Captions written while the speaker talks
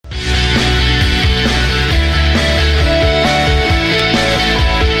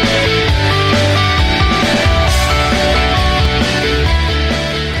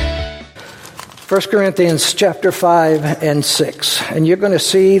1 Corinthians chapter 5 and 6. And you're going to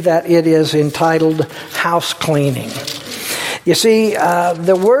see that it is entitled House Cleaning. You see,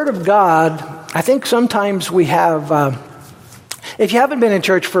 the Word of God, I think sometimes we have, if you haven't been in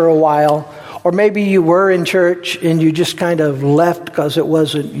church for a while, or maybe you were in church and you just kind of left because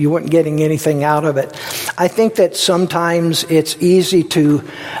you weren't getting anything out of it. I think that sometimes it's easy to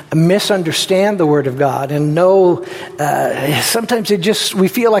misunderstand the Word of God and know, sometimes we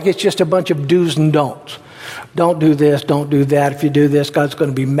feel like it's just a bunch of do's and don'ts. Don't do this, don't do that. If you do this, God's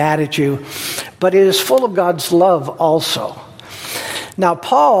going to be mad at you. But it is full of God's love also. Now,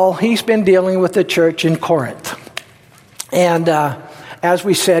 Paul, he's been dealing with the church in Corinth. And as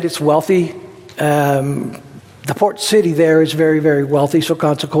we said, it's wealthy. The port city there is very, very wealthy, so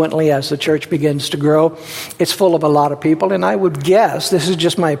consequently, as the church begins to grow, it's full of a lot of people, and I would guess, this is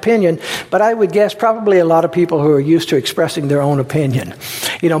just my opinion, but I would guess probably a lot of people who are used to expressing their own opinion.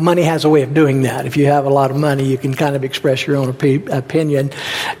 You know, money has a way of doing that. If you have a lot of money, you can kind of express your own opinion,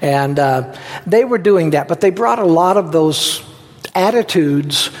 and they were doing that, but they brought a lot of those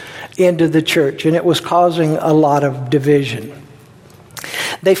attitudes into the church, and it was causing a lot of division.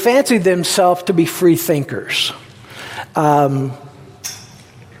 They fancied themselves to be free thinkers. They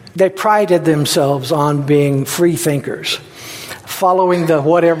prided themselves on being free thinkers, following the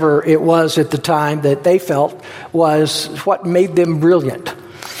whatever it was at the time that they felt was what made them brilliant.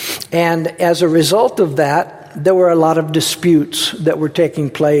 And as a result of that, there were a lot of disputes that were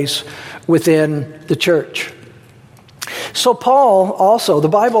taking place within the church. So Paul also, the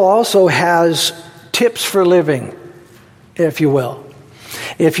Bible also has tips for living, if you will.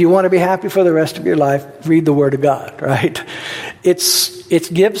 If you want to be happy for the rest of your life, read the Word of God, right? It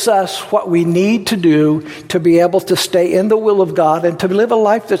gives us what we need to do to be able to stay in the will of God and to live a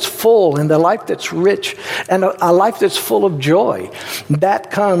life that's full and a life that's rich and a life that's full of joy.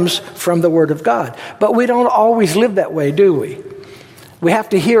 That comes from the Word of God. But we don't always live that way, do we? We have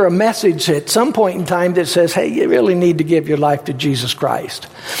to hear a message at some point in time that says, hey, you really need to give your life to Jesus Christ.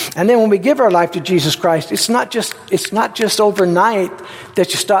 And then when we give our life to Jesus Christ, it's not just overnight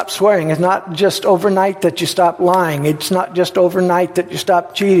that you stop swearing. It's not just overnight that you stop lying. It's not just overnight that you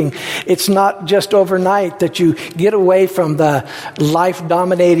stop cheating. It's not just overnight that you get away from the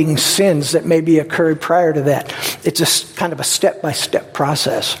life-dominating sins that maybe occurred prior to that. It's a kind of a step-by-step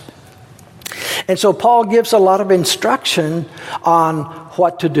process. And so Paul gives a lot of instruction on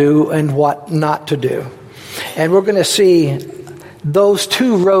what to do and what not to do. And we're going to see those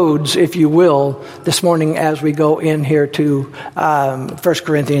two roads, if you will, this morning as we go in here to 1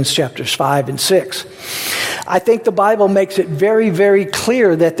 Corinthians chapters 5 and 6. I think the Bible makes it very, very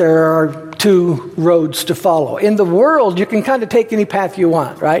clear that there are two roads to follow. In the world, you can kind of take any path you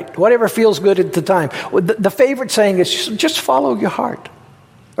want, right? Whatever feels good at the time. The favorite saying is just follow your heart.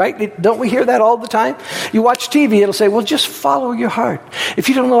 Right? Don't we hear that all the time? You watch TV, it'll say, well, just follow your heart. If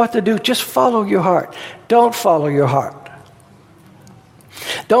you don't know what to do, just follow your heart. Don't follow your heart.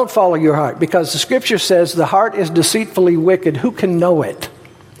 Don't follow your heart, because the scripture says the heart is deceitfully wicked. Who can know it?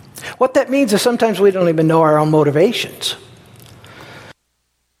 What that means is sometimes we don't even know our own motivations.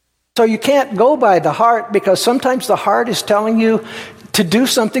 So you can't go by the heart, because sometimes the heart is telling you to do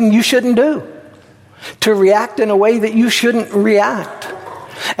something you shouldn't do, to react in a way that you shouldn't react.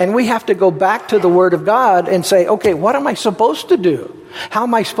 And we have to go back to the Word of God and say, okay, what am I supposed to do? How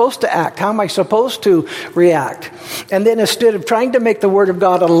am I supposed to act? How am I supposed to react? And then instead of trying to make the Word of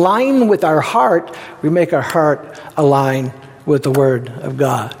God align with our heart, we make our heart align with the Word of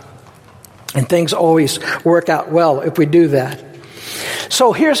God. And things always work out well if we do that.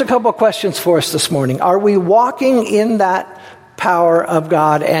 So here's a couple of questions for us this morning. Are we walking in that power of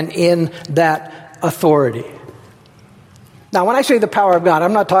God and in that authority? Now, when I say the power of God,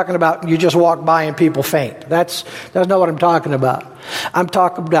 I'm not talking about you just walk by and people faint. That's not what I'm talking about. I'm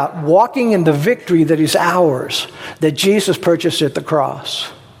talking about walking in the victory that is ours, that Jesus purchased at the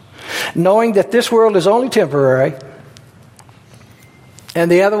cross. Knowing that this world is only temporary and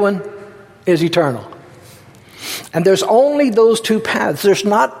the other one is eternal. And there's only those two paths. There's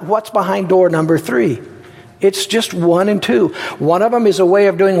not what's behind door number 3. It's just 1 and 2. One of them is a way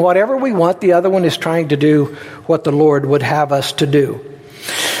of doing whatever we want. The other one is trying to do what the Lord would have us to do.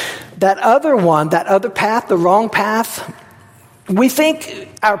 That other one, that other path, the wrong path, we think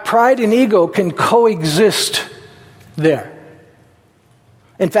our pride and ego can coexist there.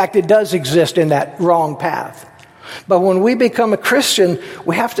 In fact, it does exist in that wrong path. But when we become a Christian,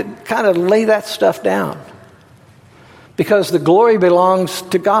 we have to kind of lay that stuff down. Because the glory belongs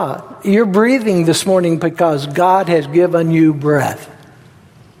to God. You're breathing this morning because God has given you breath.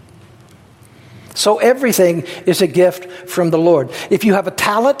 So everything is a gift from the Lord. If you have a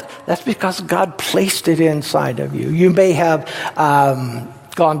talent, that's because God placed it inside of you. You may have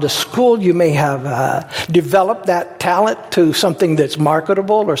gone to school. You may have developed that talent to something that's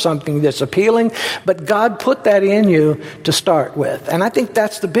marketable or something that's appealing. But God put that in you to start with. And I think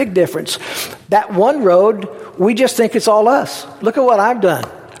that's the big difference. That one road, we just think it's all us. Look at what I've done.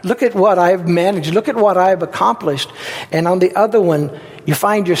 Look at what I've managed. Look at what I've accomplished. And on the other one, you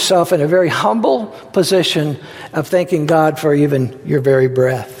find yourself in a very humble position of thanking God for even your very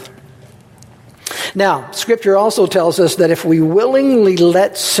breath. Now, Scripture also tells us that if we willingly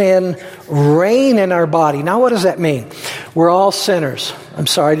let sin reign in our body. Now, what does that mean? We're all sinners. I'm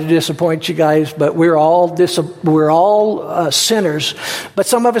sorry to disappoint you guys, but we're all sinners. But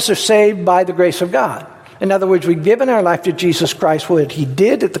some of us are saved by the grace of God. In other words, we've given our life to Jesus Christ. What he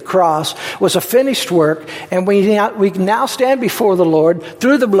did at the cross was a finished work, and we now stand before the Lord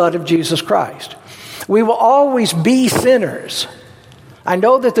through the blood of Jesus Christ. We will always be sinners. I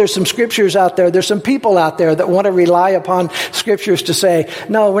know that there's some scriptures out there, there's some people out there that want to rely upon scriptures to say,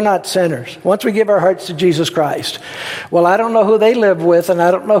 no, we're not sinners. Once we give our hearts to Jesus Christ. Well, I don't know who they live with, and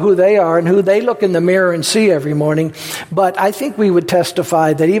I don't know who they are and who they look in the mirror and see every morning, but I think we would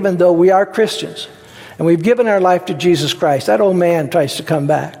testify that even though we are Christians, and we've given our life to Jesus Christ, that old man tries to come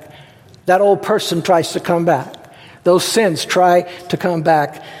back. That old person tries to come back. Those sins try to come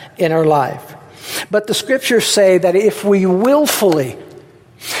back in our life. But the scriptures say that if we willfully,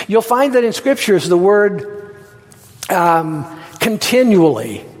 you'll find that in scriptures the word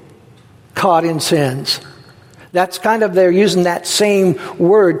continually caught in sins. That's kind of, they're using that same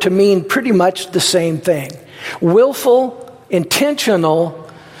word to mean pretty much the same thing. Willful, intentional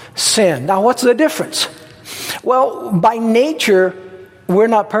sin. Now, what's the difference? Well, by nature, we're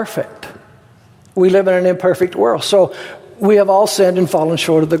not perfect. We live in an imperfect world. So we have all sinned and fallen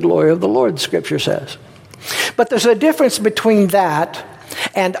short of the glory of the Lord, Scripture says. But there's a difference between that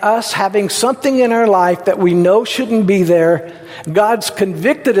and us having something in our life that we know shouldn't be there. God's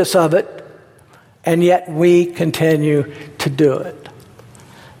convicted us of it, and yet we continue to do it.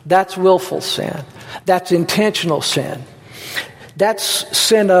 That's willful sin. That's intentional sin. That's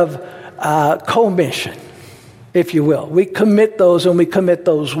sin of commission, if you will. We commit those, and we commit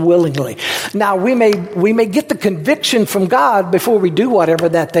those willingly. Now, we may get the conviction from God before we do whatever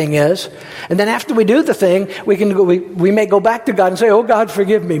that thing is, and then after we do the thing, we may go back to God and say, "Oh God,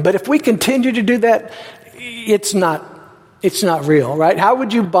 forgive me." But if we continue to do that, it's not real, right? How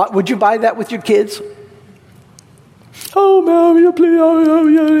would you buy that with your kids? Oh, Mom,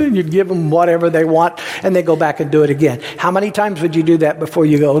 please, you give them whatever they want, and they go back and do it again. How many times would you do that before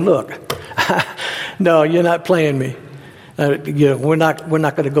you go, look, no, you're not playing me. We're not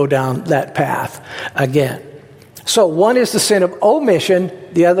going to go down that path again. So one is the sin of omission,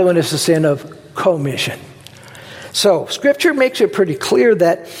 the other one is the sin of commission. So Scripture makes it pretty clear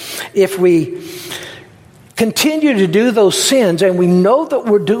that if we continue to do those sins, and we know that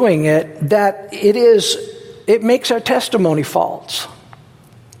we're doing it, that it makes our testimony false.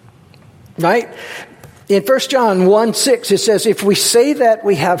 Right? In 1 John 1:6, it says, if we say that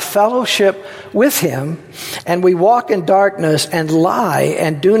we have fellowship with him and we walk in darkness and lie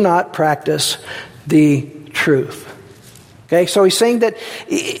and do not practice the truth. Okay, so he's saying that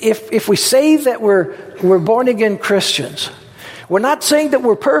if we say that we're born again Christians, we're not saying that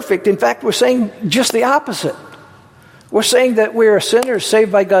we're perfect. In fact, we're saying just the opposite. We're saying that we're sinners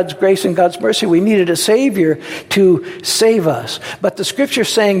saved by God's grace and God's mercy. We needed a Savior to save us. But the Scripture is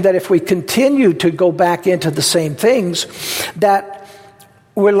saying that if we continue to go back into the same things, that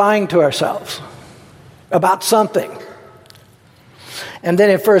we're lying to ourselves about something. And then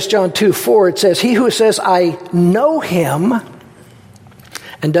in 1 John 2:4, it says, he who says, I know him,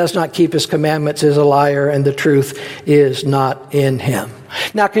 and does not keep his commandments is a liar, and the truth is not in him.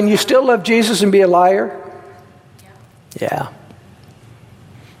 Now, can you still love Jesus and be a liar? Yeah.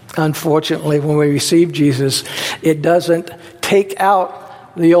 Unfortunately, when we receive Jesus, it doesn't take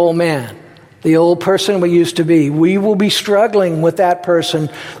out the old man, the old person we used to be. We will be struggling with that person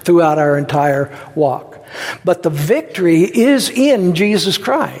throughout our entire walk. But the victory is in Jesus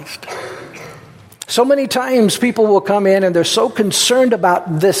Christ. So many times people will come in and they're so concerned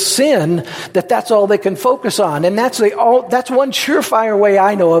about this sin that that's all they can focus on. And that's one surefire way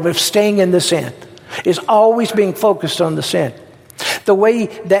I know of staying in the sin, is always being focused on the sin. The way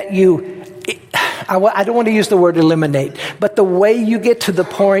that I don't want to use the word eliminate, but the way you get to the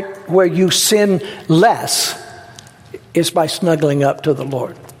point where you sin less is by snuggling up to the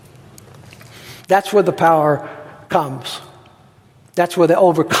Lord. That's where the power comes. That's where the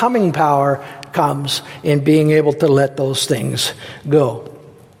overcoming power comes, in being able to let those things go.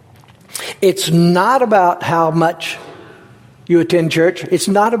 It's not about how much you attend church. It's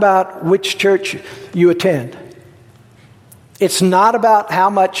not about which church you attend. It's not about how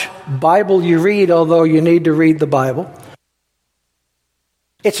much Bible you read, although you need to read the Bible.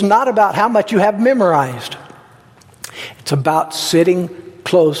 It's not about how much you have memorized. It's about sitting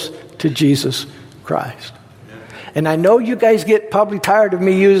close to Jesus Christ. And I know you guys get probably tired of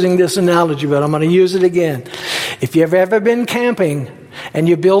me using this analogy, but I'm going to use it again. If you've ever been camping and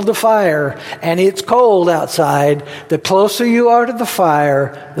you build a fire and it's cold outside, the closer you are to the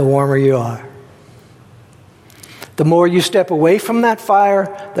fire, the warmer you are. The more you step away from that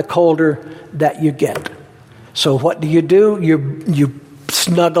fire, the colder that you get. So what do? You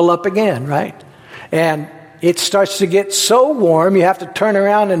snuggle up again, right? And it starts to get so warm, you have to turn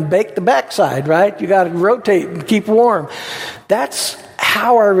around and bake the backside, right? You got to rotate and keep warm. That's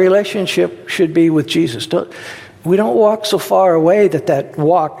how our relationship should be with Jesus. We don't walk so far away that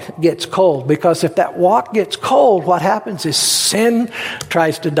walk gets cold, because if that walk gets cold, what happens is sin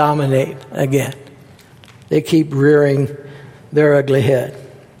tries to dominate again. They keep rearing their ugly head.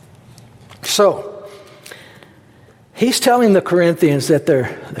 So, he's telling the Corinthians that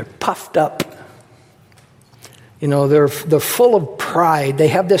they're puffed up. You know, they're full of pride. They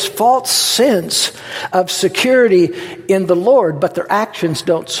have this false sense of security in the Lord, but their actions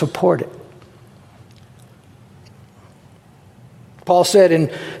don't support it. Paul said in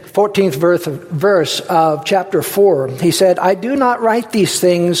 14th verse of chapter 4, he said, I do not write these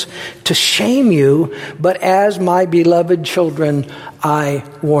things to shame you, but as my beloved children, I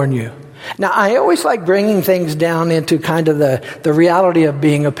warn you. Now, I always like bringing things down into kind of the reality of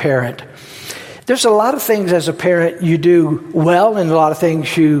being a parent. There's a lot of things as a parent you do well, and a lot of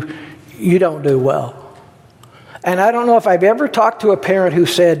things you don't do well. And I don't know if I've ever talked to a parent who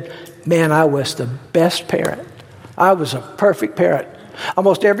said, man, I was the best parent. I was a perfect parent.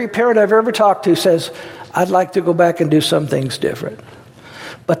 Almost every parent I've ever talked to says, I'd like to go back and do some things different.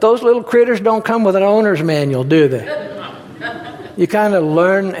 But those little critters don't come with an owner's manual, do they? You kind of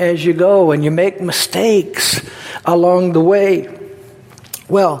learn as you go, and you make mistakes along the way.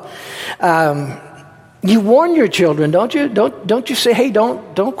 Well, you warn your children, don't you? Don't you say, hey,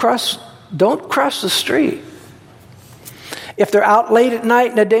 don't cross the street. If they're out late at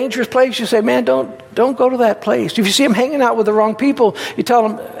night in a dangerous place, you say, man, don't go to that place. If you see them hanging out with the wrong people, you tell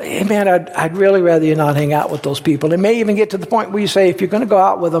them, hey, man, I'd really rather you not hang out with those people. It may even get to the point where you say, if you're going to go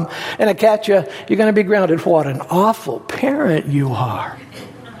out with them and I catch you, you're going to be grounded. What an awful parent you are.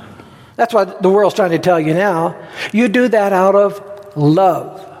 That's what the world's trying to tell you now. You do that out of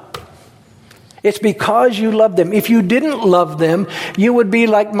love. It's because you love them. If you didn't love them, you would be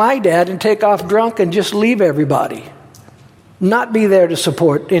like my dad and take off drunk and just leave everybody. Not be there to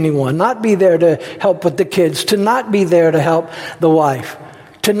support anyone, not be there to help with the kids, to not be there to help the wife,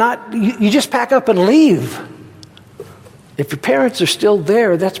 you just pack up and leave. If your parents are still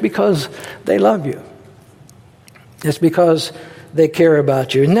there, that's because they love you. It's because they care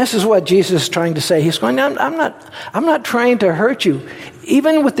about you. And this is what Jesus is trying to say. He's going, I'm not trying to hurt you.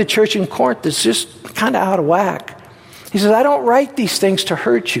 Even with the church in Corinth, it's just kind of out of whack. He says, I don't write these things to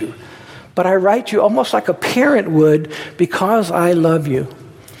hurt you, but I write you almost like a parent would, because I love you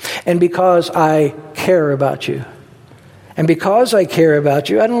and because I care about you. And because I care about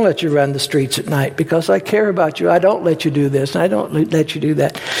you, I don't let you run the streets at night. Because I care about you, I don't let you do this and I don't let you do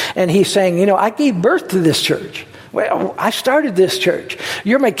that. And he's saying, I gave birth to this church. Well, I started this church.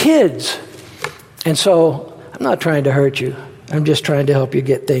 You're my kids. And so I'm not trying to hurt you. I'm just trying to help you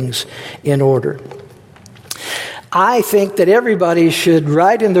get things in order. I think that everybody should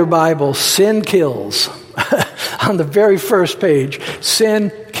write in their Bible, sin kills. On the very first page,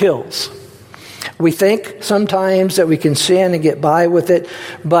 sin kills. We think sometimes that we can sin and get by with it,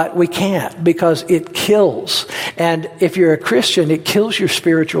 but we can't, because it kills. And if you're a Christian, it kills your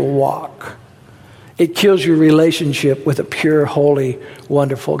spiritual walk. It kills your relationship with a pure, holy,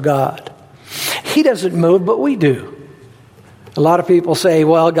 wonderful God. He doesn't move, but we do. A lot of people say,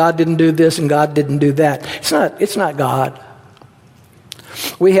 well, God didn't do this and God didn't do that. It's not God.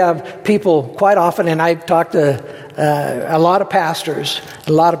 We have people quite often, and I talk to a lot of pastors.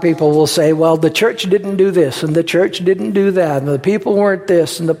 A lot of people will say, well, the church didn't do this and the church didn't do that, and the people weren't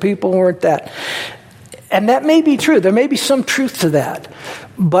this and the people weren't that. And that may be true. There may be some truth to that.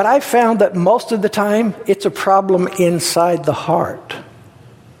 But I found that most of the time, it's a problem inside the heart.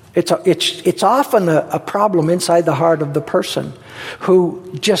 It's often a problem inside the heart of the person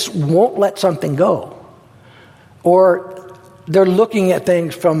who just won't let something go. Or they're looking at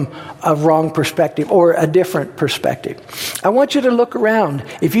things from a wrong perspective or a different perspective. I want you to look around.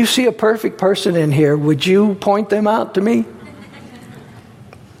 If you see a perfect person in here, would you point them out to me?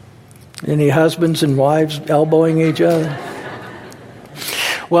 Any husbands and wives elbowing each other?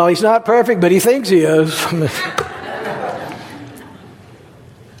 Well, he's not perfect, but he thinks he is.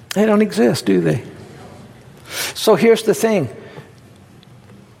 They don't exist, do they? So here's the thing.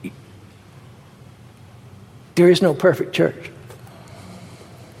 There is no perfect church.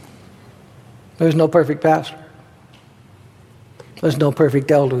 There's no perfect pastor. There's no perfect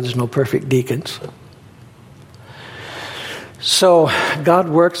elder. There's no perfect deacons. So God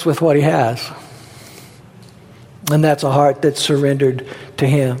works with what he has. And that's a heart that's surrendered to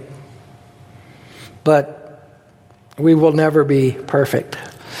him. But we will never be perfect.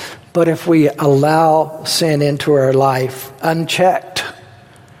 But if we allow sin into our life unchecked,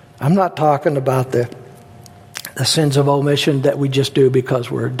 I'm not talking about the sins of omission that we just do because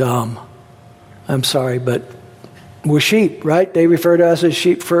we're dumb. I'm sorry, but we're sheep, right? They refer to us as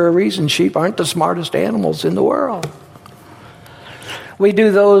sheep for a reason. Sheep aren't the smartest animals in the world. We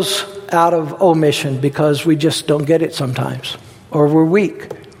do those out of omission because we just don't get it sometimes, or we're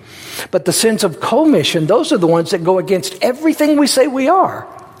weak. But the sins of commission, those are the ones that go against everything we say we are.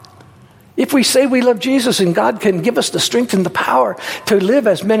 If we say we love Jesus and God can give us the strength and the power to live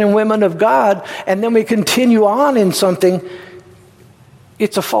as men and women of God, and then we continue on in something,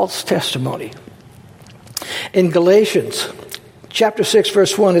 it's a false testimony. In Galatians chapter 6,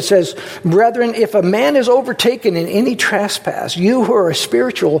 verse 1, it says, "Brethren, if a man is overtaken in any trespass, you who are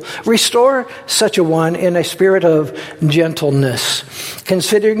spiritual, restore such a one in a spirit of gentleness,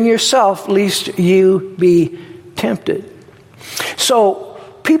 considering yourself, lest you be tempted." So,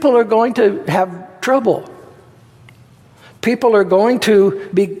 people are going to have trouble. People are going to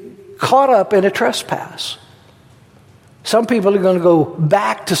be caught up in a trespass. Some people are going to go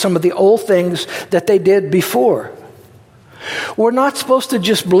back to some of the old things that they did before. We're not supposed to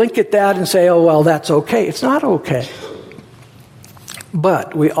just blink at that and say, oh, well, that's okay. It's not okay.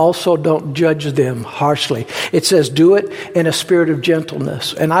 But we also don't judge them harshly. It says, do it in a spirit of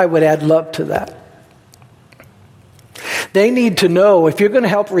gentleness. And I would add love to that. They need to know, if you're going to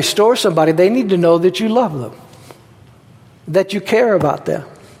help restore somebody, they need to know that you love them, that you care about them.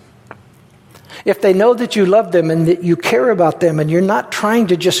 If they know that you love them and that you care about them and you're not trying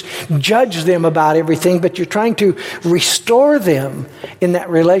to just judge them about everything, but you're trying to restore them in that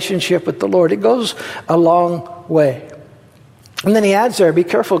relationship with the Lord, it goes a long way. And then he adds there, be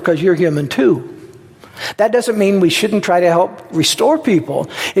careful because you're human too. That doesn't mean we shouldn't try to help restore people.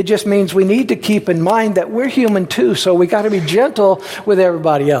 It just means we need to keep in mind that we're human too, so we got to be gentle with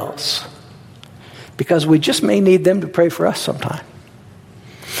everybody else. Because we just may need them to pray for us sometime.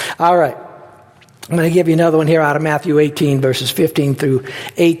 All right. I'm going to give you another one here out of Matthew 18, verses 15 through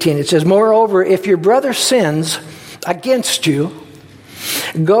 18. It says, "Moreover, if your brother sins against you,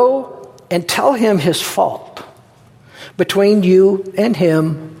 go and tell him his fault between you and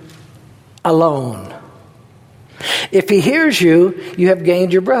him alone. If he hears you, you have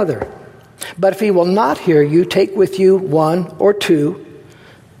gained your brother. But if he will not hear you, take with you one or two,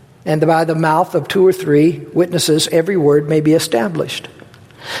 and by the mouth of 2 or 3 witnesses every word may be established.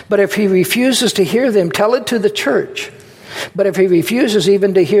 But if he refuses to hear them, tell it to the church. But if he refuses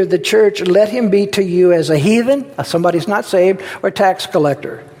even to hear the church, let him be to you as a heathen, somebody's not saved, or tax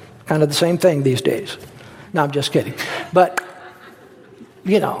collector." Kind of the same thing these days. No, I'm just kidding. But,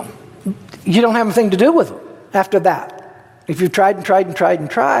 you don't have anything to do with them after that. If you've tried and tried and tried and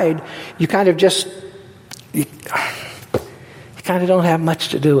tried, you kind of just, you kind of don't have much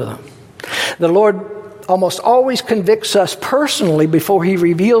to do with them. The Lord almost always convicts us personally before he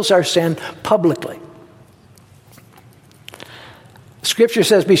reveals our sin publicly. Scripture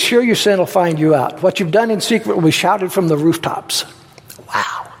says, be sure your sin will find you out. What you've done in secret will be shouted from the rooftops.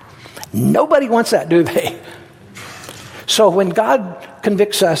 Wow. Nobody wants that, do they? So when God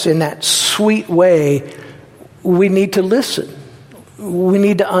convicts us in that sweet way, we need to listen. We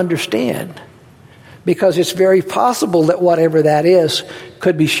need to understand. Because it's very possible that whatever that is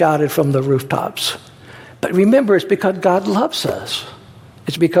could be shouted from the rooftops. But remember, it's because God loves us.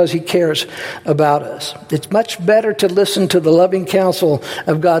 It's because he cares about us. It's much better to listen to the loving counsel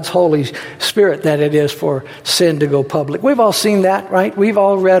of God's Holy Spirit than it is for sin to go public. We've all seen that, right? We've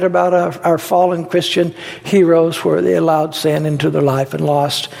all read about our fallen Christian heroes where they allowed sin into their life and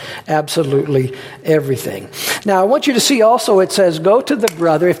lost absolutely everything. Now, I want you to see also it says, go to the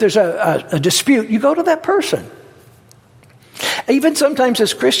brother. If there's a dispute, you go to that person. Even sometimes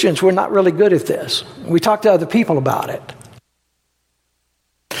as Christians, we're not really good at this. We talk to other people about it.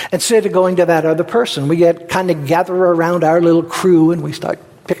 Instead of going to that other person, we get kind of gather around our little crew and we start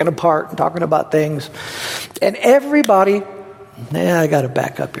picking apart and talking about things. And everybody, I got to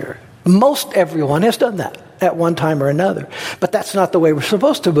back up here. Most everyone has done that. at one time or another. But that's not the way we're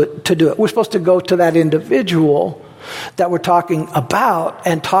supposed to do it. We're supposed to go to that individual that we're talking about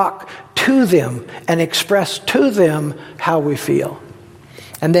and talk to them and express to them how we feel.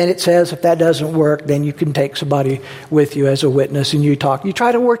 And then it says if that doesn't work, then you can take somebody with you as a witness and you talk. You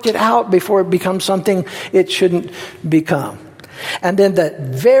try to work it out before it becomes something it shouldn't become. And then the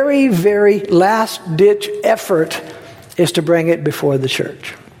very, very last-ditch effort is to bring it before the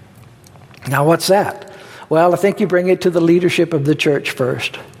church. Now, what's that? Well, I think you bring it to the leadership of the church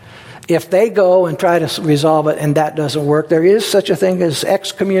first. If they go and try to resolve it and that doesn't work, there is such a thing as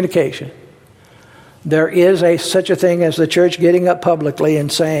excommunication. There is such a thing as the church getting up publicly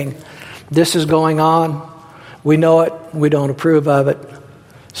and saying, this is going on, we know it, we don't approve of it,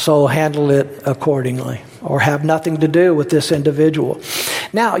 so handle it accordingly, or have nothing to do with this individual.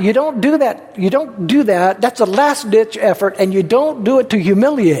 Now, you don't do that, that's a last-ditch effort, and you don't do it to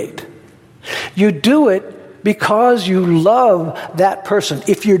humiliate. You do it because you love that person.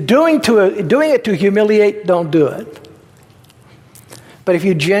 If you're doing it to humiliate, don't do it. But if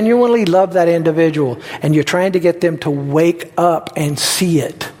you genuinely love that individual and you're trying to get them to wake up and see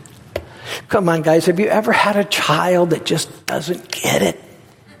it. Come on, guys, have you ever had a child that just doesn't get it?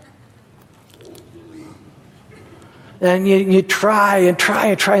 And you try and try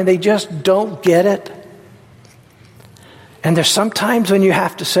and try and they just don't get it. And there's sometimes when you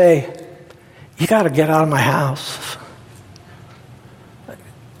have to say, you got to get out of my house.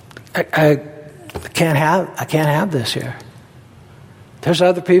 I can't have this here. There's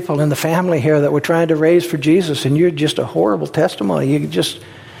other people in the family here that we're trying to raise for Jesus, and you're just a horrible testimony.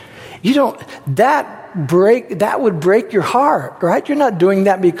 That would break your heart, right? You're not doing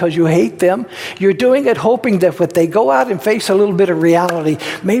that because you hate them. You're doing it hoping that if they go out and face a little bit of reality,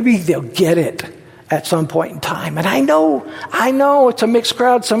 maybe they'll get it at some point in time. And I know it's a mixed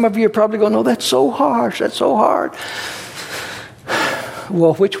crowd. Some of you are probably going, "Oh, that's so harsh. That's so hard."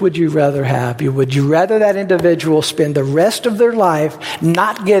 Well, which would you rather have? Would you rather that individual spend the rest of their life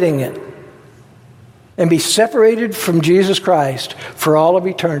not getting it and be separated from Jesus Christ for all of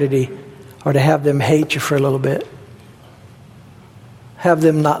eternity, or to have them hate you for a little bit? Have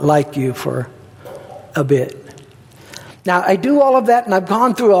them not like you for a bit? Now, I do all of that, and I've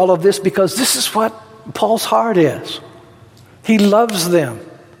gone through all of this because this is what Paul's heart is. He loves them.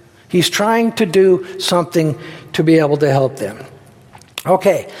 He's trying to do something to be able to help them.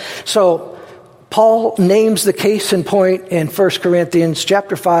 Okay, so Paul names the case in point in 1 Corinthians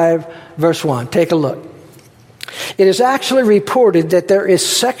chapter 5, verse 1. Take a look. It is actually reported that there is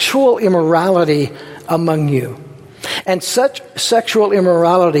sexual immorality among you, and such sexual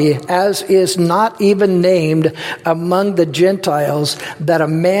immorality as is not even named among the Gentiles, that a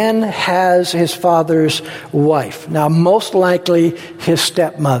man has his father's wife. Now, most likely his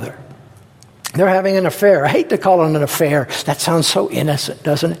stepmother. They're having an affair. I hate to call it an affair. That sounds so innocent,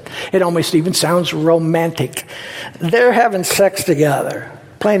 doesn't it? It almost even sounds romantic. They're having sex together,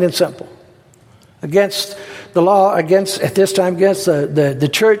 plain and simple. Against the law, at this time, against the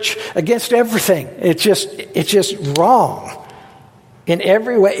church, against everything. It's just wrong in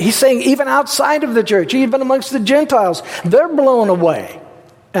every way. He's saying even outside of the church, even amongst the Gentiles, they're blown away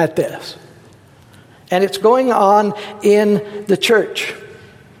at this. And it's going on in the church.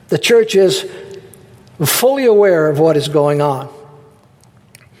 The church is fully aware of what is going on.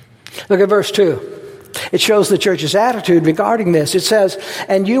 Look at verse 2. It shows the church's attitude regarding this. It says,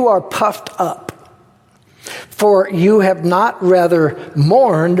 "And you are puffed up, for you have not rather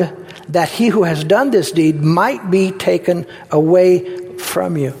mourned that he who has done this deed might be taken away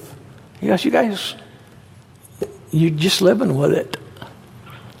from you." Yes, you guys, you're just living with it.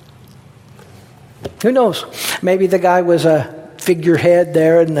 Who knows? Maybe the guy was a figurehead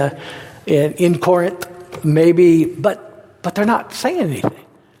there in Corinth, maybe, but they're not saying anything.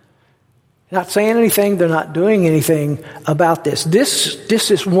 Not saying anything, they're not doing anything about this. This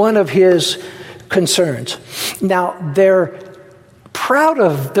is one of his concerns. Now, they're proud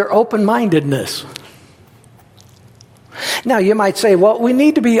of their open-mindedness. Now, you might say, well, we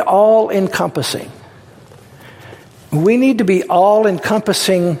need to be all-encompassing. We need to be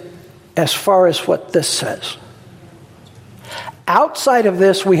all-encompassing as far as what this says. Outside of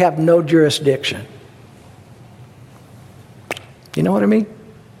this, we have no jurisdiction. You know what I mean?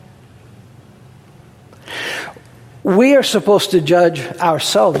 We are supposed to judge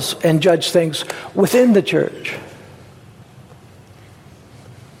ourselves and judge things within the church.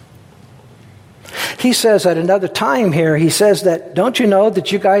 He says at another time here, he says that, don't you know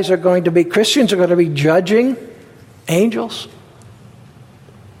that you guys are going to be, Christians are going to be judging angels?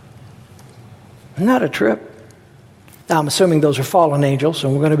 Isn't that a trip? Now, I'm assuming those are fallen angels,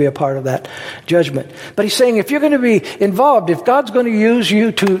 and we're going to be a part of that judgment. But he's saying if you're going to be involved, if God's going to use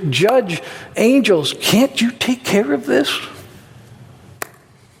you to judge angels, can't you take care of this?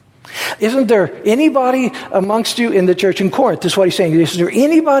 Isn't there anybody amongst you in the church in Corinth? This is what he's saying. Is there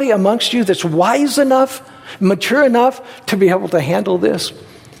anybody amongst you that's wise enough, mature enough to be able to handle this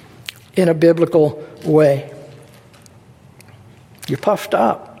in a biblical way? You're puffed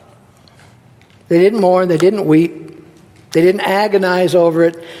up. They didn't mourn. They didn't weep. They didn't agonize over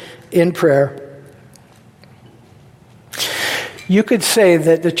it in prayer. You could say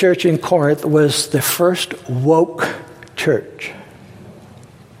that the church in Corinth was the first woke church.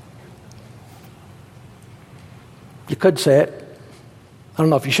 You could say it. I don't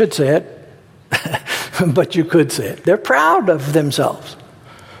know if you should say it, but you could say it. They're proud of themselves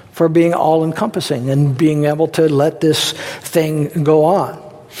for being all-encompassing and being able to let this thing go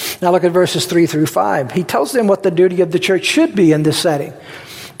on. Now look at verses 3 through 5. He tells them what the duty of the church should be in this setting.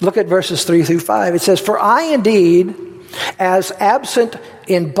 Look at verses 3 through 5. It says, "For I indeed, as absent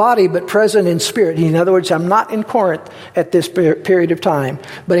in body but present in spirit," in other words, I'm not in Corinth at this period of time,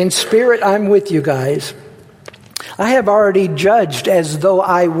 but in spirit I'm with you guys. "I have already judged as though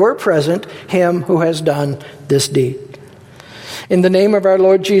I were present him who has done this deed. In the name of our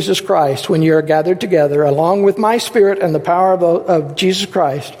Lord Jesus Christ, when you are gathered together, along with my spirit and the power of Jesus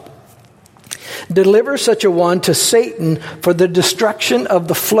Christ, deliver such a one to Satan for the destruction of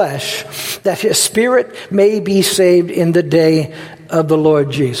the flesh, that his spirit may be saved in the day of the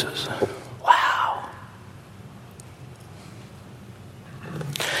Lord Jesus." Wow.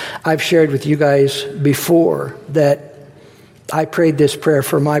 I've shared with you guys before that I prayed this prayer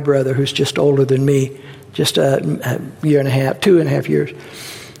for my brother who's just older than me. Just a year and a half, 2.5 years.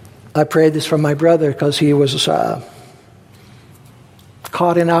 I prayed this for my brother because he was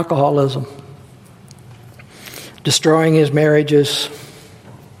caught in alcoholism, destroying his marriages,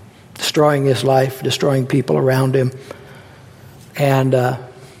 destroying his life, destroying people around him. And that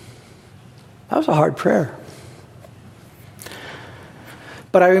was a hard prayer.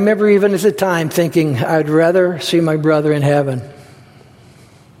 But I remember even at the time thinking, I'd rather see my brother in heaven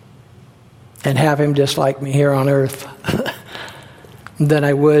and have him just like me here on earth than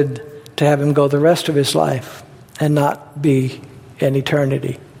I would to have him go the rest of his life and not be in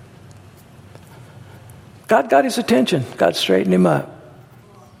eternity. God got his attention. God straightened him up.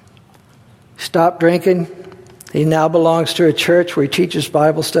 Stopped drinking. He now belongs to a church where he teaches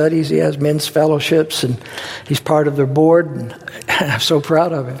Bible studies. He has men's fellowships, and he's part of their board. And I'm so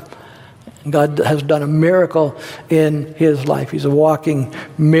proud of him. God has done a miracle in his life. He's a walking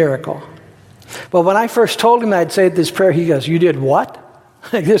miracle. But when I first told him I'd said this prayer, he goes, "You did what?"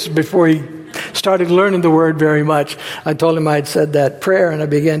 This is before he started learning the word very much. I told him I'd said that prayer, and I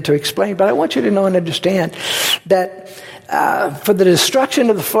began to explain. But I want you to know and understand that for the destruction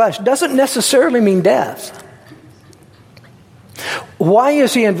of the flesh doesn't necessarily mean death. Why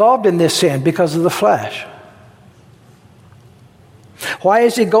is he involved in this sin? Because of the flesh. Why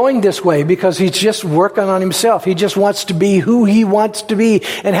is he going this way? Because he's just working on himself. He just wants to be who he wants to be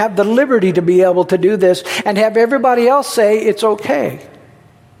and have the liberty to be able to do this and have everybody else say it's okay.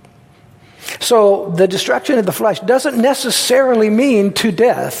 So the destruction of the flesh doesn't necessarily mean to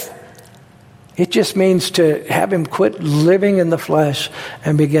death. It just means to have him quit living in the flesh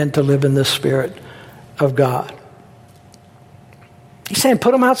and begin to live in the Spirit of God. He's saying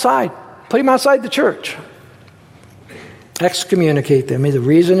put him outside. Put him outside the church. Excommunicate them. The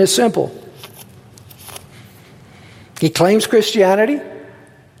reason is simple. He claims Christianity,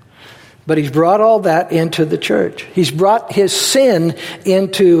 but he's brought all that into the church. He's brought his sin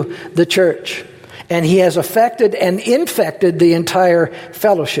into the church, and he has affected and infected the entire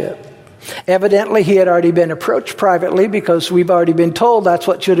fellowship. Evidently, he had already been approached privately because we've already been told that's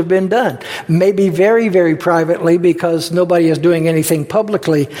what should have been done. Maybe very, very privately because nobody is doing anything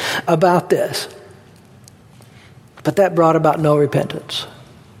publicly about this. But that brought about no repentance.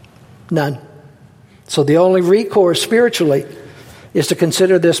 None. So the only recourse spiritually is to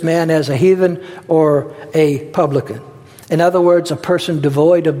consider this man as a heathen or a publican. In other words, a person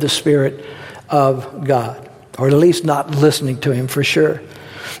devoid of the Spirit of God, or at least not listening to him for sure.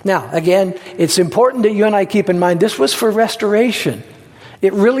 Now, again, it's important that you and I keep in mind this was for restoration.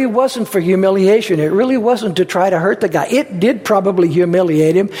 It really wasn't for humiliation. It really wasn't to try to hurt the guy. It did probably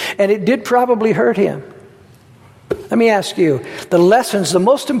humiliate him, and it did probably hurt him. Let me ask you, the lessons, the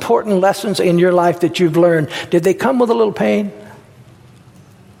most important lessons in your life that you've learned, did they come with a little pain?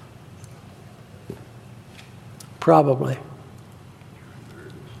 Probably.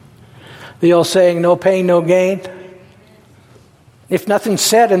 The old saying, no pain, no gain. If nothing's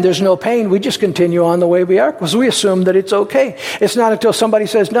said and there's no pain, we just continue on the way we are because we assume that it's okay. It's not until somebody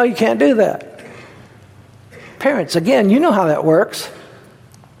says, no, you can't do that. Parents, again, you know how that works.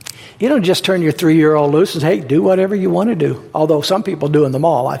 You don't just turn your 3-year-old loose and say, hey, do whatever you want to do. Although some people do in the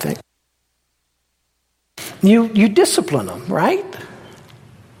mall, I think. You discipline them, right?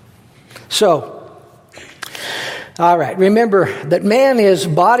 So, all right. Remember that man is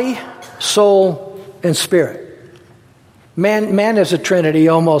body, soul, and spirit. Man is a trinity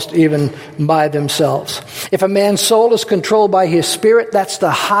almost even by themselves. If a man's soul is controlled by his spirit, that's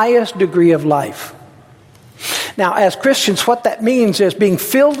the highest degree of life. Now, as Christians, what that means is being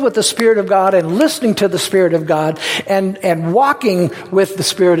filled with the Spirit of God and listening to the Spirit of God and walking with the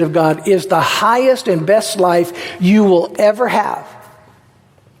Spirit of God is the highest and best life you will ever have.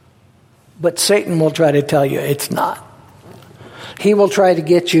 But Satan will try to tell you it's not. He will try to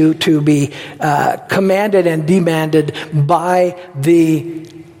get you to be commanded and demanded by the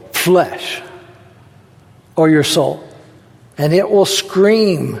flesh or your soul. And it will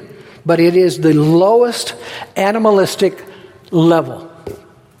scream, but it is the lowest animalistic level.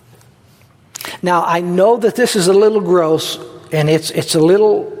 Now, I know that this is a little gross and it's a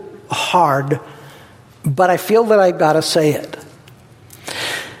little hard, but I feel that I've got to say it.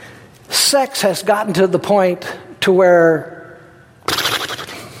 Sex has gotten to the point to where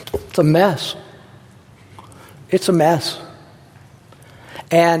it's a mess. It's a mess.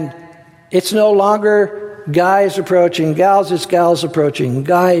 And it's no longer guys approaching gals, it's gals approaching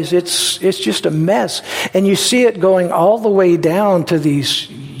guys. It's just a mess. And you see it going all the way down to these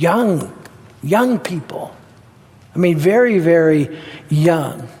young people. I mean, very, very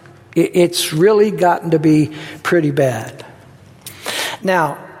young. It's really gotten to be pretty bad.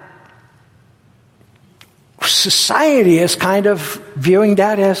 Now, society is kind of viewing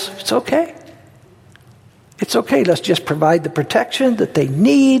that as, it's okay. It's okay. Let's just provide the protection that they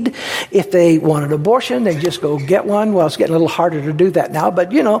need. If they want an abortion, they just go get one. Well, it's getting a little harder to do that now.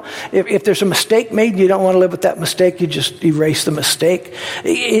 But, you know, if there's a mistake made and you don't want to live with that mistake, you just erase the mistake.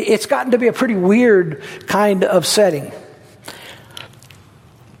 It's gotten to be a pretty weird kind of setting.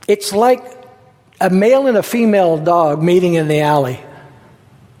 It's like a male and a female dog meeting in the alley.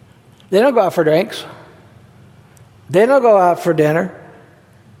 They don't go out for drinks. They don't go out for dinner.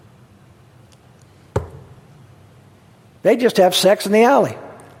 They just have sex in the alley.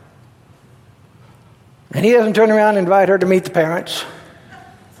 And he doesn't turn around and invite her to meet the parents.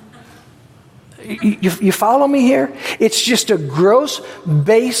 You follow me here? It's just a gross,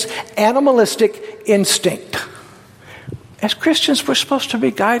 base, animalistic instinct. As Christians, we're supposed to be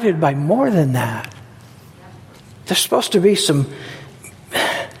guided by more than that. There's supposed to be it's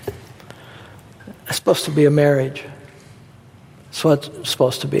supposed to be a marriage. That's what it's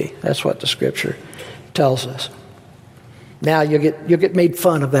supposed to be. That's what the Scripture tells us. Now you'll get made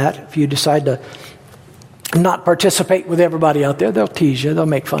fun of that if you decide to not participate with everybody out there. They'll tease you. They'll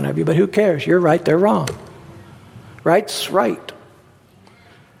make fun of you. But who cares? You're right. They're wrong. Right's right.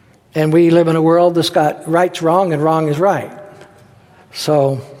 And we live in a world that's got right's wrong and wrong is right.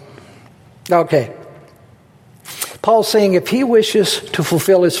 So, okay. Paul's saying if he wishes to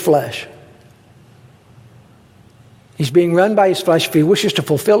fulfill his flesh, he's being run by his flesh. If he wishes to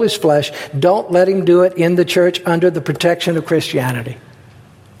fulfill his flesh, don't let him do it in the church under the protection of Christianity.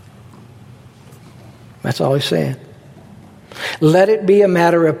 That's all he's saying. Let it be a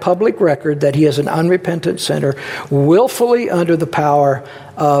matter of public record that he is an unrepentant sinner, willfully under the power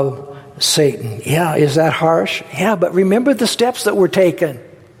of Satan. Yeah, is that harsh? Yeah, but remember the steps that were taken.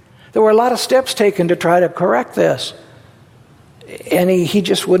 There were a lot of steps taken to try to correct this. And he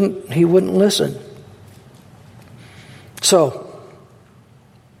just wouldn't listen. So,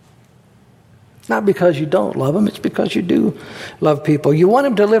 not because you don't love them, it's because you do love people. You want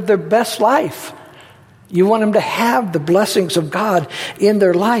them to live their best life. You want them to have the blessings of God in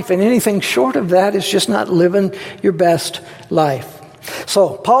their life. And anything short of that is just not living your best life.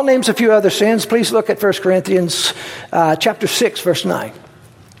 So, Paul names a few other sins. Please look at 1 Corinthians chapter 6, verse 9.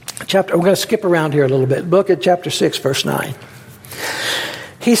 We're going to skip around here a little bit. Look at chapter 6, verse 9.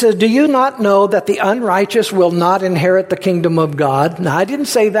 He says, do you not know that the unrighteous will not inherit the kingdom of God? Now, I didn't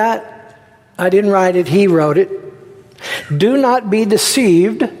say that. I didn't write it. He wrote it. Do not be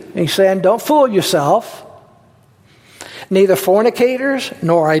deceived. He's saying, don't fool yourself. Neither fornicators,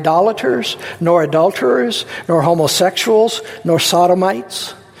 nor idolaters, nor adulterers, nor homosexuals, nor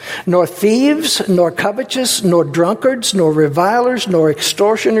sodomites, nor thieves, nor covetous, nor drunkards, nor revilers, nor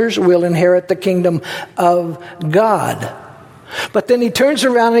extortioners will inherit the kingdom of God. But then he turns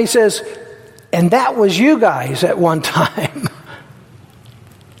around and he says, and that was you guys at one time.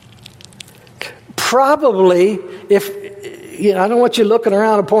 Probably, if I don't want you looking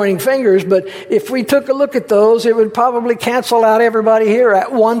around and pointing fingers, but if we took a look at those, it would probably cancel out everybody here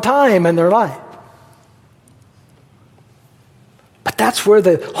at one time in their life. But that's where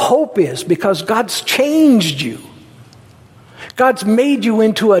the hope is, because God's changed you. God's made you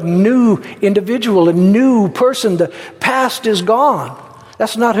into a new individual, a new person. The past is gone.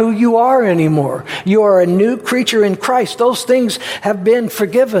 That's not who you are anymore. You are a new creature in Christ. Those things have been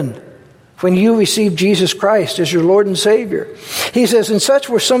forgiven when you received Jesus Christ as your Lord and Savior. He says, and such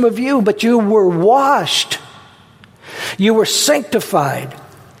were some of you, but you were washed. You were sanctified.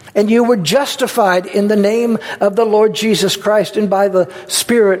 And you were justified in the name of the Lord Jesus Christ and by the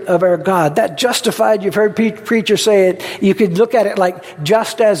Spirit of our God. That justified, you've heard preachers say it, you could look at it like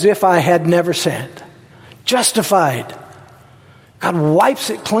just as if I had never sinned. Justified. God wipes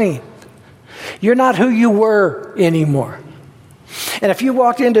it clean. You're not who you were anymore. And if you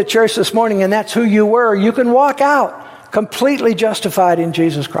walked into church this morning and that's who you were, you can walk out completely justified in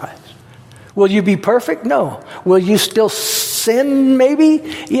Jesus Christ. Will you be perfect? No. Will you still sin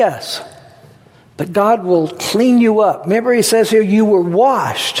maybe? Yes. But God will clean you up. Remember, he says here, you were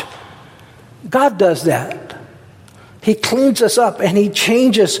washed. God does that. He cleans us up and he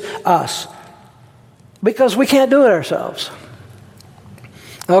changes us because we can't do it ourselves.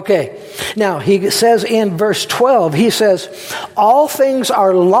 Okay. Now, he says in verse 12, he says, all things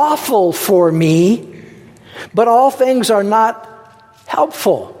are lawful for me, but all things are not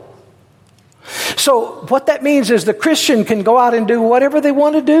helpful. So what that means is the Christian can go out and do whatever they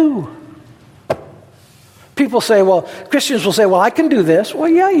want to do. People say, well, Christians will say, well, I can do this. Well,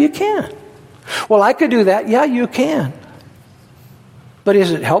 yeah, you can. Well, I could do that. Yeah, you can. But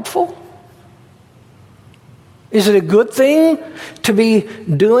is it helpful? Is it a good thing to be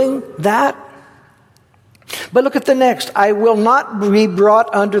doing that? But look at the next. I will not be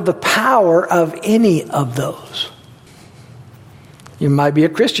brought under the power of any of those. You might be a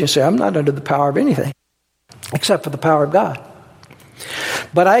Christian and say, I'm not under the power of anything except for the power of God.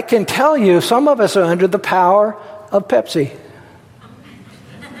 But I can tell you, some of us are under the power of Pepsi.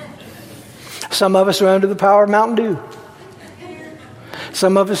 Some of us are under the power of Mountain Dew.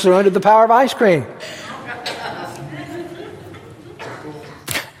 Some of us are under the power of ice cream.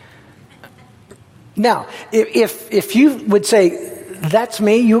 Now, if you would say, that's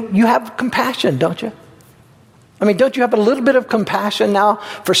me, you have compassion, don't you? I mean, don't you have a little bit of compassion now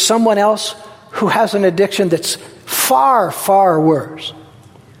for someone else who has an addiction that's far, far worse?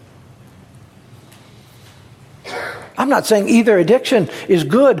 I'm not saying either addiction is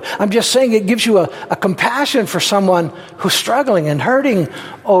good. I'm just saying it gives you a compassion for someone who's struggling and hurting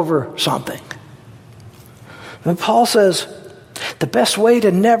over something. And Paul says the best way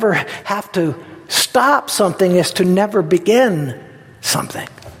to never have to stop something is to never begin something.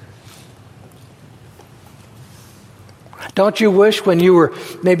 Don't you wish when you were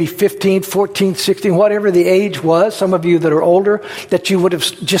maybe 15, 14, 16, whatever the age was, some of you that are older, that you would have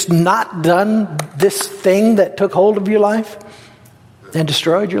just not done this thing that took hold of your life and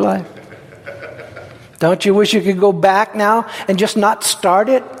destroyed your life? Don't you wish you could go back now and just not start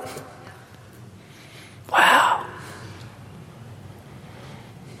it? Wow.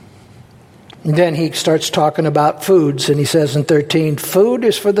 And then he starts talking about foods, and he says in 13, food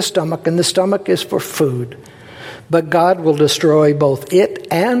is for the stomach, and the stomach is for food. But God will destroy both it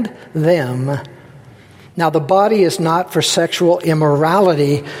and them. Now, the body is not for sexual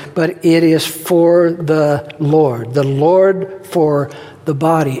immorality, but it is for the Lord for the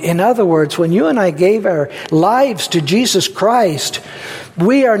body. In other words, when you and I gave our lives to Jesus Christ,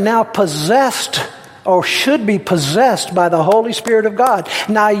 we are now possessed or should be possessed by the Holy Spirit of God.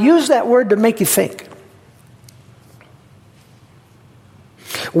 Now, I use that word to make you think.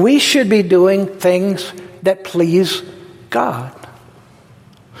 We should be doing things that please God.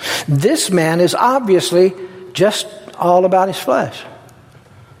 This man is obviously just all about his flesh.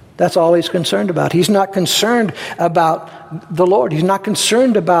 That's all he's concerned about. He's not concerned about the Lord. He's not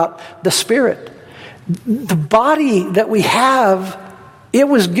concerned about the Spirit. The body that we have, it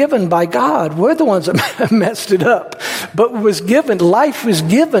was given by God. We're the ones that messed it up. But life was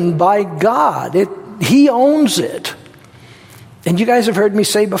given by God. He owns it. And you guys have heard me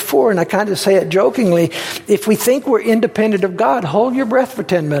say before, and I kind of say it jokingly, if we think we're independent of God, hold your breath for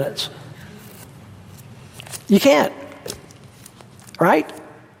 10 minutes. You can't. Right?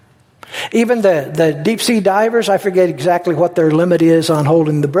 Even the deep sea divers, I forget exactly what their limit is on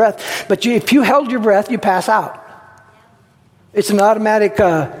holding the breath, but if you held your breath, you pass out. It's an automatic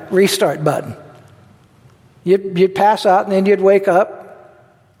restart button. You'd pass out and then you'd wake up.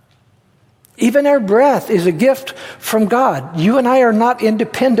 Even our breath is a gift from God. You and I are not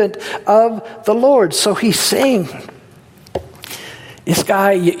independent of the Lord. So he's saying, This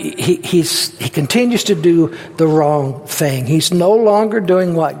guy, he continues to do the wrong thing. He's no longer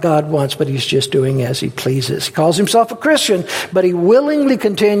doing what God wants, but he's just doing as he pleases. He calls himself a Christian, but he willingly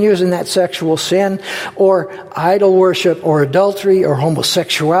continues in that sexual sin or idol worship or adultery or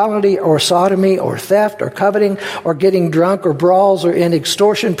homosexuality or sodomy or theft or coveting or getting drunk or brawls or in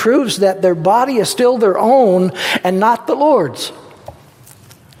extortion. Proves that their body is still their own and not the Lord's.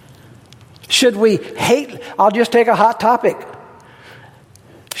 Should we hate? I'll just take a hot topic.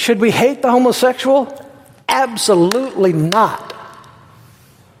 Should we hate the homosexual? Absolutely not.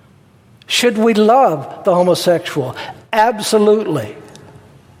 Should we love the homosexual? Absolutely.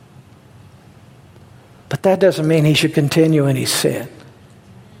 But that doesn't mean he should continue in his sin.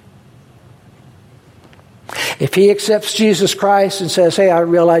 If he accepts Jesus Christ and says, hey, I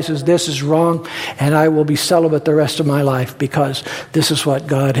realize this is wrong and I will be celibate the rest of my life because this is what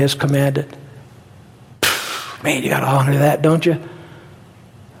God has commanded. Man, you got to honor that, don't you?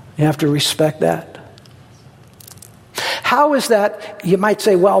 You have to respect that. How is that? You might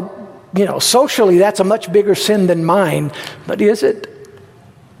say, well, socially that's a much bigger sin than mine. But is it?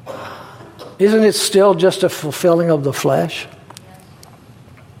 Isn't it still just a fulfilling of the flesh?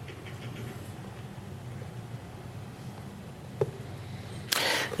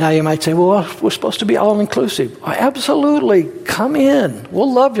 Now you might say, well, we're supposed to be all-inclusive. Absolutely. Come in.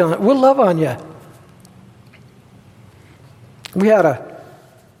 We'll love you. We'll love on you. We had a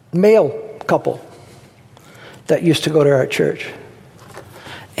male couple that used to go to our church.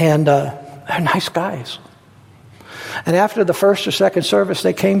 And they're nice guys. And after the first or second service,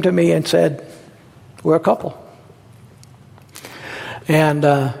 they came to me and said, we're a couple. And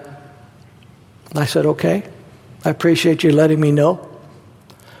I said, okay, I appreciate you letting me know.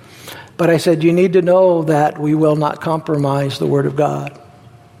 But I said, you need to know that we will not compromise the Word of God.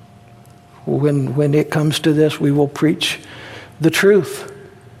 When it comes to this, we will preach the truth.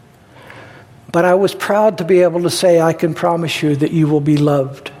 But I was proud to be able to say, I can promise you that you will be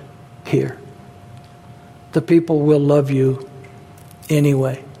loved here. The people will love you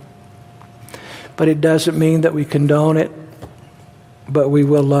anyway. But it doesn't mean that we condone it, but we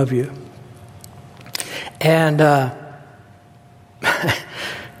will love you. And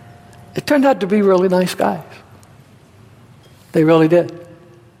it turned out to be really nice guys. They really did.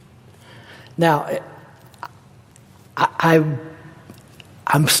 Now,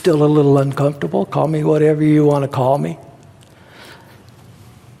 I'm still a little uncomfortable. Call me whatever you want to call me.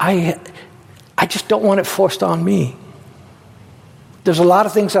 I just don't want it forced on me. There's a lot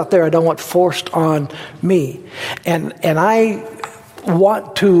of things out there I don't want forced on me. And I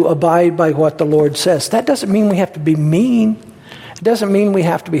want to abide by what the Lord says. That doesn't mean we have to be mean. It doesn't mean we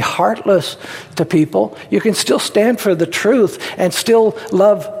have to be heartless to people. You can still stand for the truth and still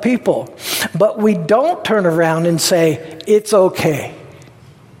love people. But we don't turn around and say, it's okay.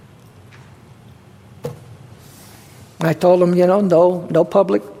 I told them, no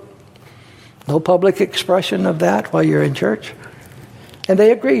public expression of that while you're in church. And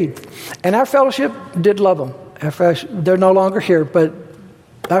they agreed. And our fellowship did love them. They're no longer here, but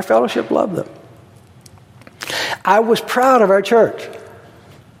our fellowship loved them. I was proud of our church.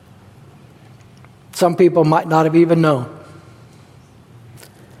 Some people might not have even known.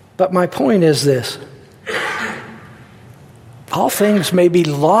 But my point is this. All things may be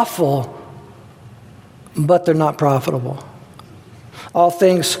lawful, but they're not profitable. All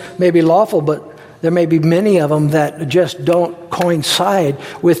things may be lawful, but there may be many of them that just don't coincide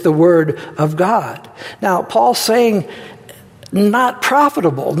with the Word of God. Now, Paul's saying not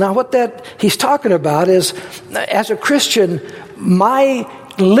profitable. Now, what that he's talking about is, as a Christian, my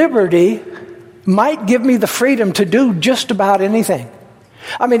liberty might give me the freedom to do just about anything.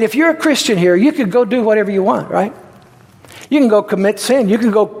 I mean, if you're a Christian here, you could go do whatever you want, right? You can go commit sin. You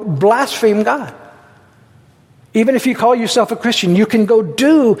can go blaspheme God. Even if you call yourself a Christian, you can go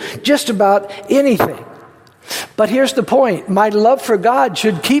do just about anything. But here's the point. My love for God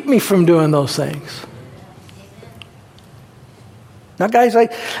should keep me from doing those things. Now, guys, I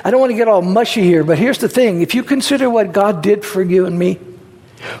don't want to get all mushy here, but here's the thing. If you consider what God did for you and me,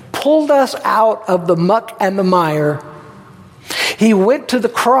 pulled us out of the muck and the mire, He went to the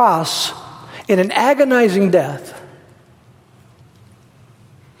cross in an agonizing death.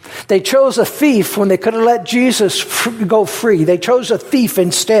 They chose a thief when they could have let Jesus go free. They chose a thief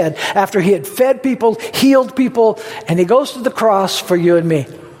instead after He had fed people, healed people, and He goes to the cross for you and me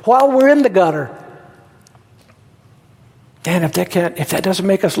while we're in the gutter. And if that doesn't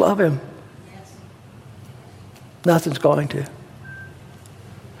make us love Him, nothing's going to.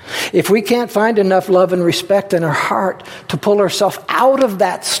 If we can't find enough love and respect in our heart to pull ourselves out of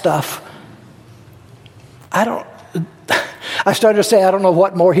that stuff, I started to say, I don't know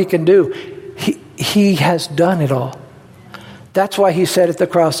what more he can do. He has done it all. That's why he said at the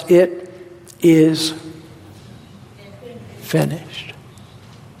cross, it is finished.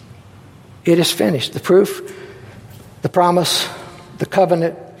 It is finished. The proof, the promise, the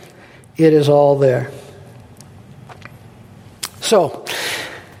covenant, it is all there. So,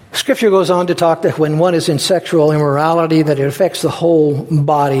 Scripture goes on to talk that when one is in sexual immorality, that it affects the whole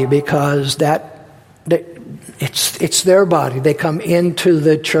body, because it's their body. They come into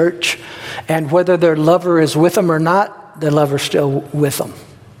the church, and whether their lover is with them or not, the lover's still with them.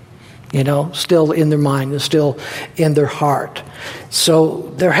 Still in their mind, and still in their heart.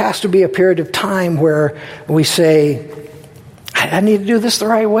 So there has to be a period of time where we say, I need to do this the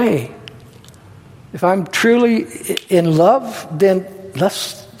right way. If I'm truly in love, then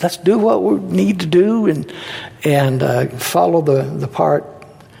let's do what we need to do and follow the part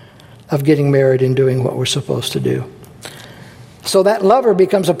of getting married and doing what we're supposed to do. So that lover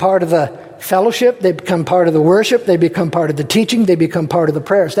becomes a part of the fellowship, they become part of the worship, they become part of the teaching, they become part of the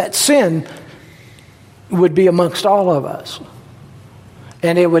prayers. That sin would be amongst all of us.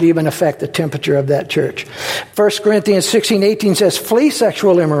 And it would even affect the temperature of that church. 1 Corinthians 16:18 says, flee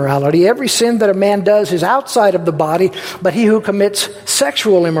sexual immorality. Every sin that a man does is outside of the body, but he who commits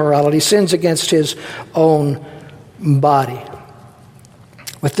sexual immorality sins against his own body.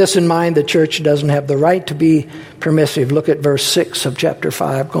 With this in mind, the church doesn't have the right to be permissive. Look at verse 6 of chapter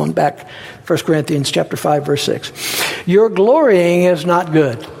 5, going back 1 Corinthians chapter 5, verse 6. Your glorying is not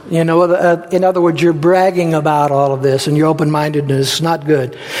good. In other words, you're bragging about all of this, and your open-mindedness is not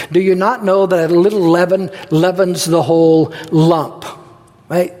good. Do you not know that a little leaven leavens the whole lump?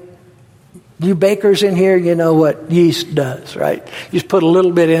 Right? You bakers in here, you know what yeast does, right? You just put a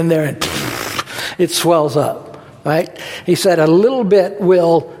little bit in there and it swells up. Right? He said a little bit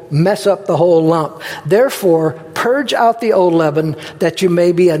will mess up the whole lump. Therefore, purge out the old leaven, that you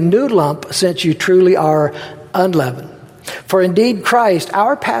may be a new lump, since you truly are unleavened. For indeed Christ,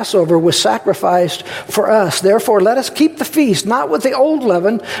 our Passover, was sacrificed for us. Therefore, let us keep the feast, not with the old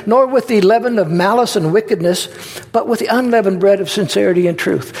leaven, nor with the leaven of malice and wickedness, but with the unleavened bread of sincerity and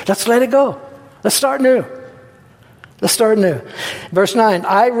truth. Let's let it go. Let's start new. Let's start new. Verse 9,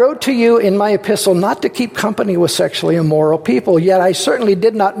 I wrote to you in my epistle not to keep company with sexually immoral people, yet I certainly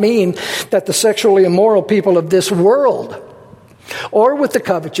did not mean that the sexually immoral people of this world, or with the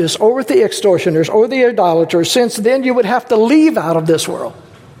covetous, or with the extortioners, or the idolaters, since then you would have to leave out of this world.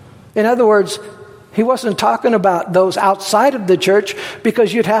 In other words, he wasn't talking about those outside of the church,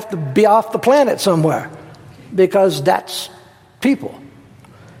 because you'd have to be off the planet somewhere, because that's people.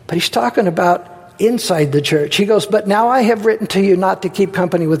 But he's talking about inside the church. He goes, but now I have written to you not to keep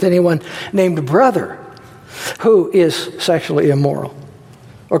company with anyone named brother who is sexually immoral,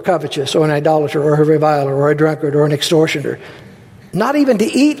 or covetous, or an idolater, or a reviler, or a drunkard, or an extortioner. Not even to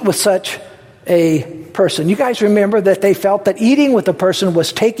eat with such a person. You guys remember that they felt that eating with a person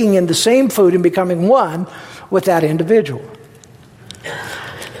was taking in the same food and becoming one with that individual.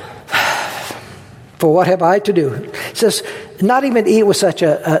 For what have I to do? It says, not even eat with such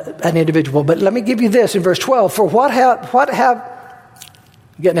an individual. But let me give you this in verse 12. For what have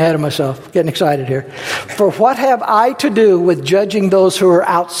getting ahead of myself, getting excited here. For what have I to do with judging those who are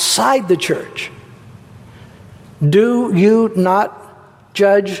outside the church? Do you not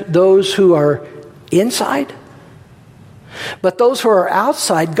judge those who are inside? But those who are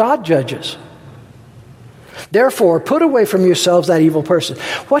outside, God judges. Therefore, put away from yourselves that evil person.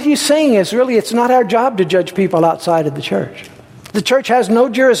 What he's saying is, really, it's not our job to judge people outside of the church. The church has no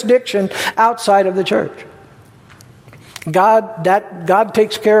jurisdiction outside of the church. God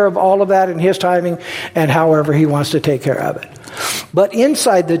takes care of all of that in his timing and however he wants to take care of it. But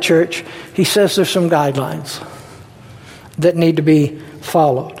inside the church, he says there's some guidelines that need to be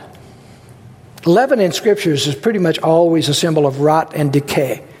followed. Leaven in scriptures is pretty much always a symbol of rot and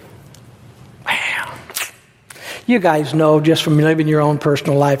decay. Wow. You guys know just from living your own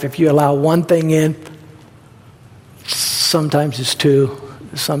personal life, if you allow one thing in, sometimes it's 2,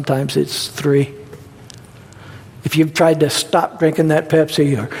 sometimes it's 3. If you've tried to stop drinking that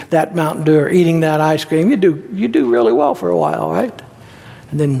Pepsi or that Mountain Dew or eating that ice cream, you do really well for a while, right?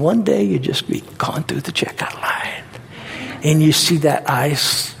 And then one day you just be going through the checkout line and you see that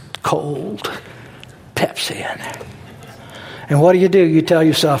ice cold Pepsi in there. And what do? You tell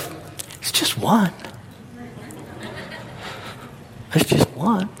yourself, it's just one. It's just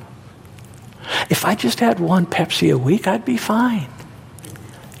one. If I just had one Pepsi a week, I'd be fine.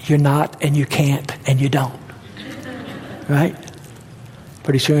 You're not, and you can't, and you don't. Right?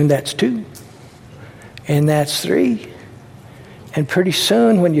 Pretty soon that's 2. And that's 3. And pretty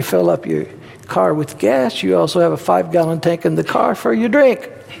soon when you fill up your car with gas, you also have a 5-gallon tank in the car for your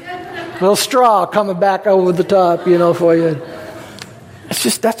drink. Little straw coming back over the top, for you. It's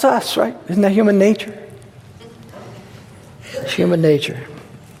just, that's us, right? Isn't that human nature? It's human nature.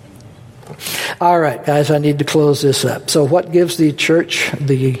 All right, guys, I need to close this up. So what gives the church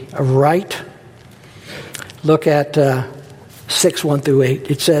the right? Look at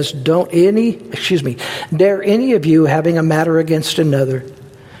 6:1-8. It says, dare any of you having a matter against another,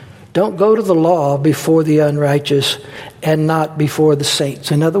 don't go to the law before the unrighteous and not before the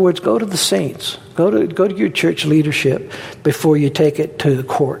saints. In other words, go to the saints. Go to your church leadership before you take it to the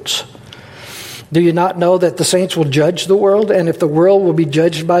courts. Do you not know that the saints will judge the world? And if the world will be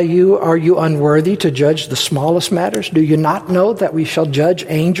judged by you, are you unworthy to judge the smallest matters? Do you not know that we shall judge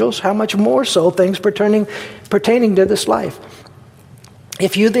angels? How much more so things pertaining to this life?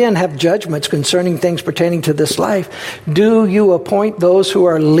 If you then have judgments concerning things pertaining to this life, do you appoint those who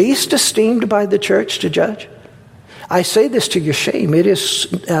are least esteemed by the church to judge? I say this to your shame. Is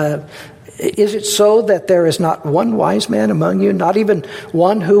it so that there is not one wise man among you, not even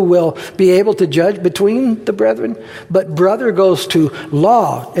one who will be able to judge between the brethren? But brother goes to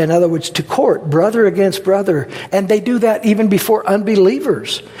law, in other words, to court, brother against brother. And they do that even before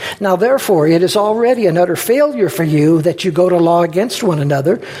unbelievers. Now, therefore, it is already an utter failure for you that you go to law against one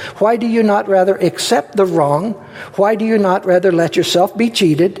another. Why do you not rather accept the wrong? Why do you not rather let yourself be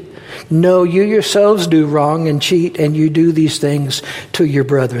cheated? No, you yourselves do wrong and cheat, and you do these things to your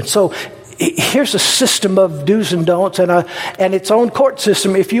brethren. So, here's a system of do's and don'ts and its own court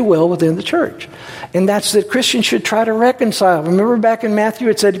system, if you will, within the church. And that's that Christians should try to reconcile. Remember back in Matthew,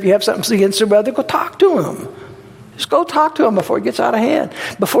 it said if you have something against your brother, go talk to him. Just go talk to him before it gets out of hand,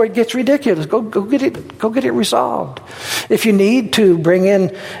 before it gets ridiculous. Go get it resolved. If you need to bring in,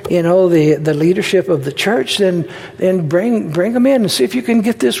 the leadership of the church, then bring them in and see if you can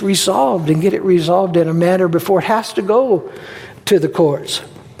get this resolved and get it resolved in a manner before it has to go to the courts.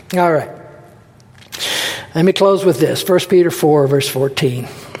 All right. Let me close with this. 1 Peter 4, verse 14.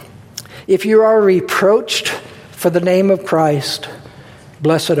 If you are reproached for the name of Christ,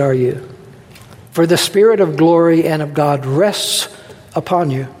 blessed are you. For the Spirit of glory and of God rests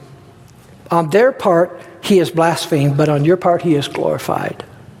upon you. On their part, he is blasphemed, but on your part, he is glorified.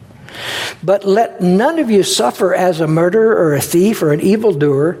 But let none of you suffer as a murderer or a thief or an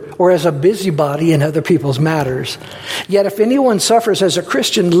evildoer or as a busybody in other people's matters. Yet if anyone suffers as a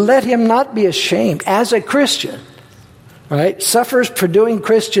Christian, let him not be ashamed. As a Christian, right? Suffers for doing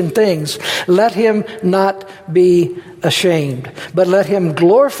Christian things. Let him not be ashamed, but let him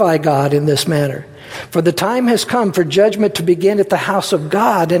glorify God in this manner. For the time has come for judgment to begin at the house of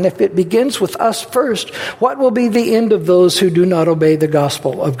God. And if it begins with us first, what will be the end of those who do not obey the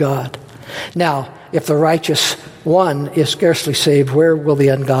gospel of God? Now, if the righteous one is scarcely saved, where will the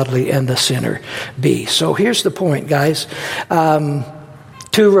ungodly and the sinner be? So here's the point, guys.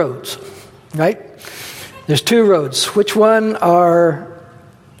 2 roads, right? There's 2 roads. Which one are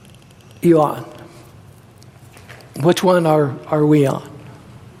you on? Which one are we on?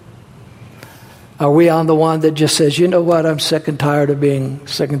 Are we on the one that just says, you know what, I'm sick and tired of being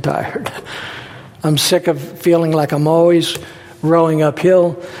sick and tired. I'm sick of feeling like I'm always rowing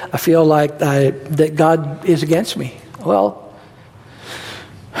uphill. I feel like that God is against me. Well,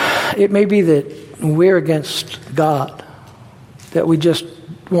 it may be that we're against God, that we just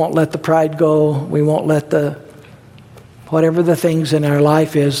won't let the pride go. We won't let whatever the things in our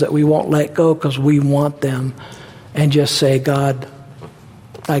life is that we won't let go because we want them, and just say, God,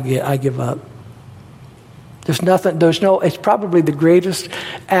 I give up. It's probably the greatest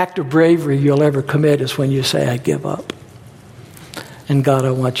act of bravery you'll ever commit is when you say, I give up. And God,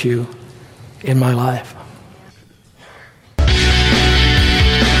 I want you in my life.